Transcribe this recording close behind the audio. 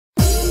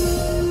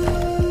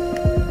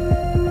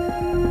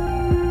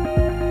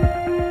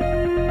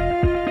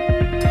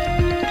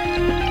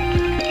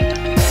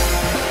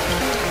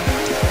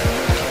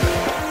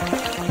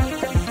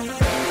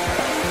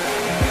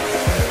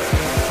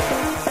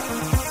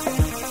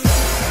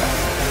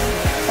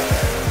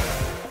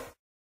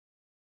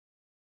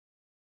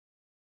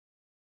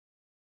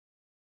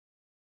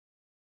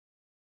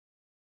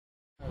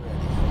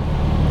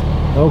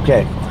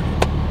Okay.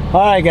 All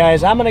right,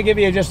 guys, I'm going to give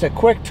you just a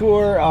quick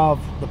tour of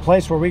the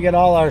place where we get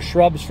all our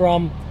shrubs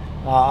from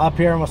up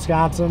here in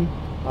Wisconsin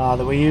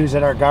that we use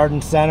at our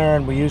garden center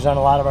and we use on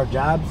a lot of our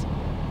jobs.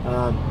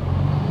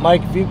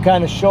 Mike, if you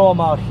kind of show them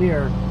out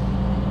here,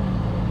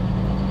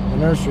 the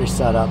nursery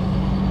setup.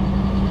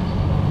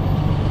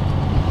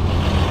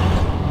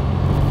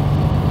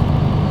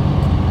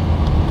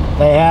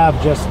 They have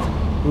just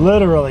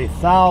literally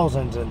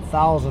thousands and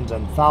thousands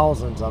and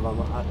thousands of them,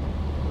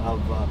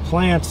 of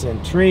plants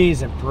and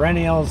trees and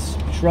perennials,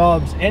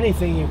 shrubs,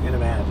 anything you can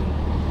imagine.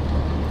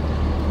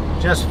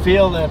 Just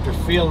field after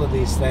field of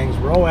these things,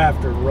 row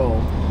after row.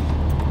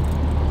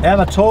 They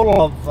have a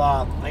total of,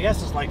 I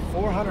guess it's like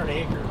 400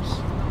 acres.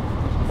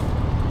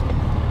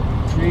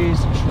 Trees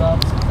and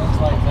shrubs and things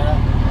like that.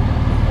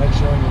 Like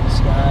showing you the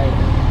sky.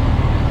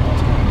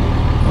 That's kind of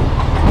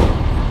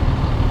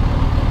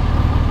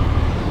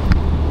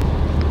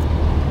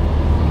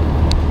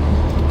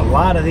neat.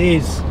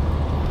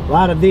 A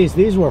lot of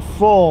these were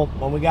full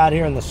when we got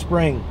here in the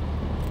spring,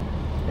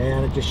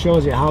 and it just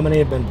shows you how many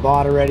have been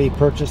bought already,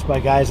 purchased by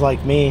guys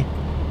like me,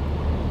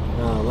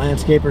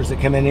 landscapers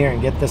that come in here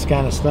and get this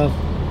kind of stuff.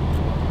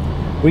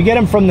 We get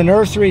them from the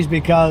nurseries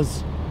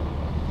because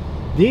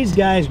these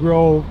guys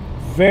grow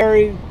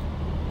very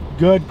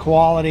good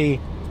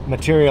quality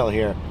material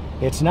here.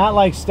 It's not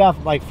like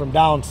stuff like from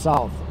down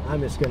south.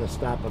 I'm just gonna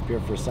stop up here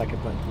for a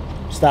second, but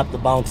stop the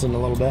bouncing a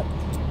little bit.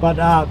 But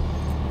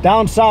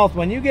down south,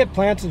 when you get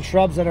plants and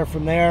shrubs that are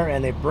from there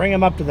and they bring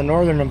them up to the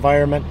northern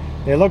environment,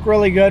 they look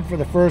really good for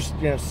the first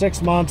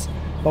 6 months,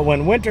 but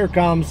when winter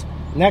comes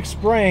next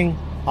spring,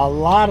 a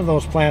lot of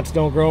those plants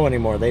don't grow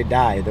anymore. They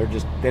die.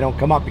 They don't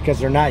come up because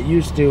they're not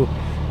used to,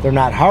 they're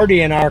not hardy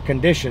in our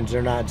conditions.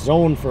 They're not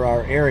zoned for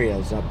our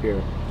areas up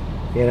here,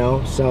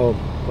 so,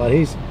 but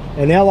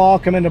and they'll all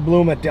come into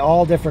bloom at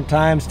all different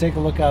times. Take a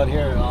look out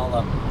here at all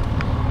the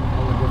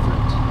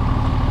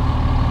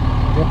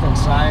different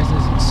sizes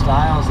and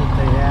styles that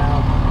they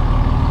have,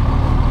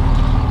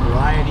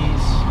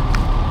 varieties.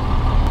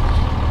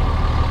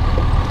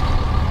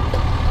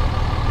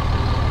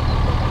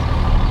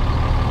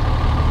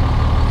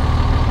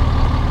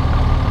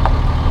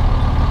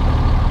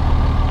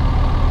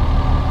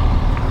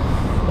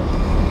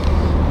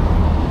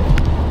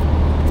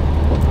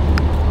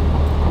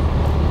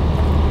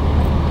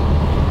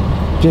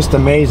 Just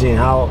amazing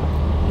how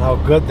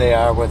good they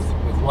are with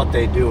what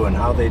they do and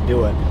how they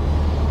do it.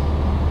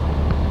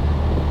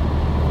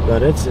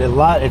 But it's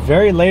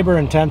very labor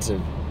intensive,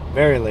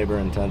 very labor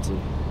intensive.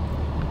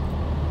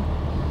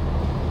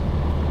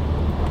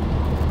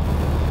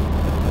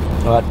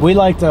 But we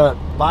like to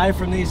buy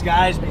from these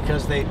guys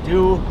because they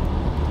do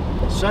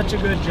such a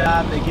good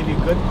job. They give you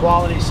good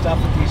quality stuff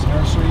at these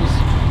nurseries,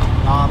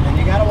 and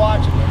you got to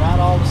watch them. They're not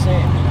all the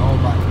same,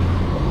 but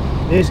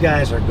these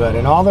guys are good,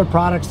 and all their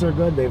products are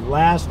good. They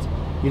last.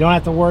 You don't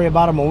have to worry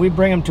about them. When we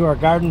bring them to our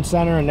garden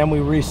center and then we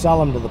resell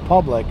them to the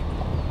public,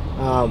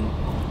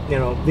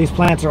 these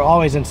plants are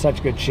always in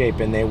such good shape,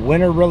 and they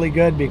winter really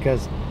good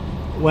because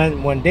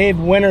when Dave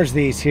winters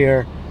these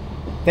here,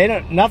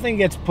 nothing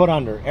gets put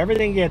under.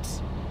 Everything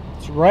it's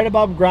right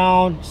above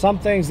ground. Some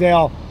things they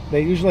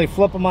usually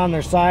flip them on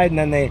their side, and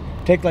then they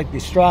take like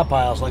these straw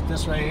piles like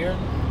this right here.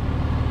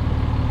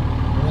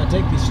 And they'll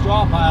take these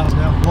straw piles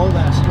and they'll blow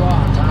that straw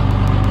on top.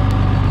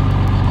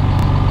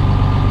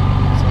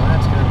 So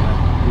that's kind of a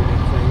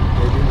unique thing.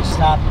 They do to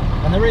stop.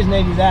 And the reason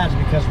they do that is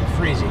because of the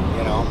freezing,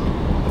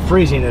 The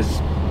freezing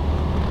is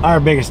our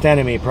biggest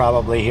enemy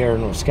probably here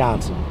in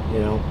Wisconsin,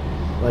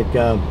 like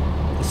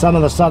some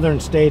of the southern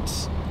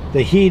states,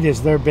 the heat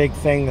is their big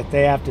thing that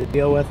they have to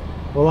deal with.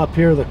 Well, up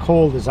here the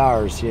cold is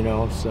ours,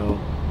 so.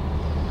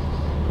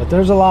 But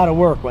there's a lot of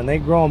work when they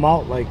grow them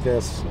out like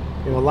this.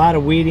 A lot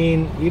of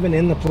weeding, even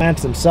in the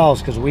plants themselves,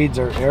 because weeds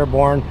are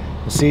airborne.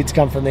 The seeds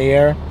come from the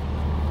air,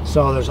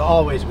 so there's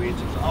always weeds.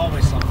 There's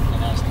always something that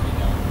has to be done.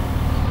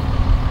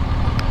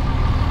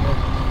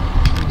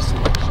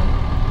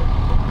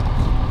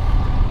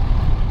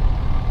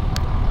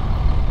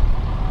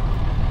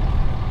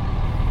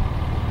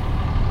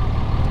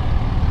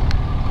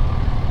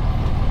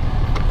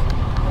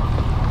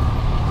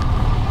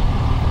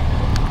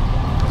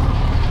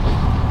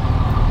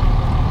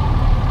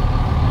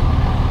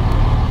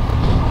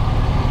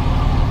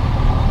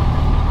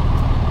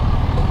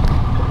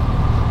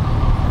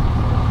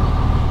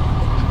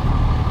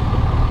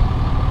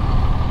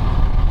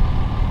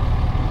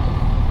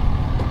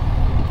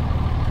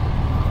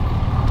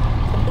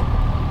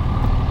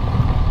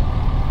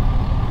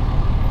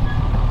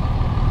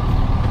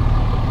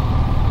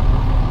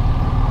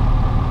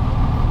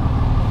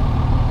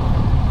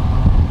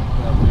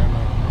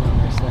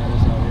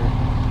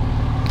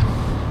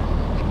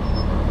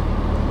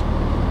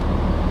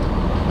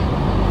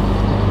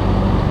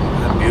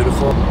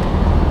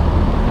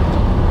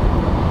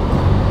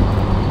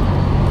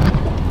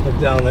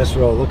 Down this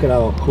road, look at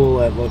how cool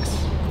that looks.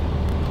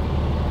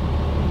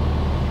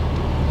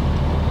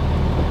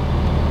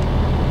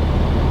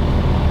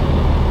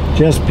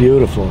 Just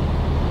beautiful.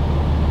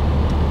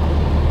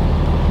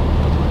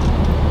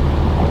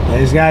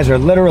 These guys are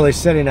literally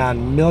sitting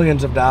on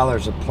millions of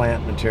dollars of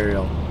plant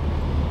material.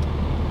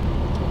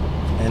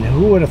 And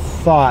who would have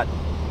thought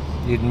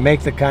you'd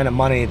make the kind of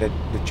money that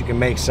you can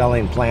make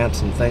selling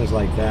plants and things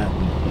like that?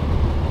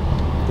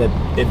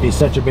 That it'd be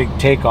such a big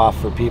takeoff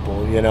for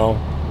people, you know?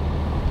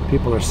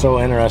 People are so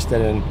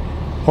interested in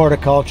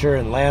horticulture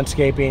and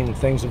landscaping and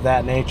things of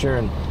that nature.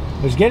 And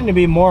there's getting to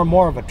be more and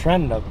more of a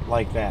trend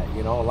like that,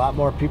 you know? A lot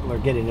more people are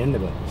getting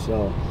into it,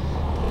 so.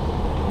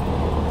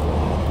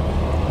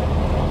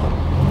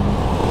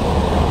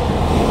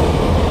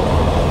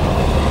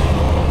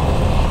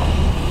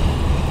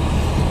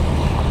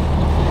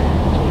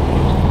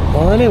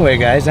 Well, anyway,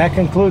 guys, that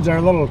concludes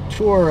our little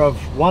tour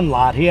of one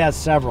lot. He has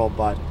several,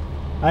 but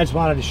I just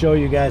wanted to show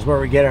you guys where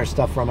we get our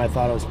stuff from. I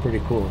thought it was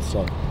pretty cool,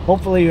 so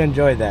hopefully you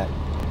enjoyed that.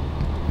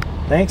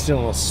 Thanks, and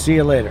we'll see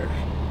you later.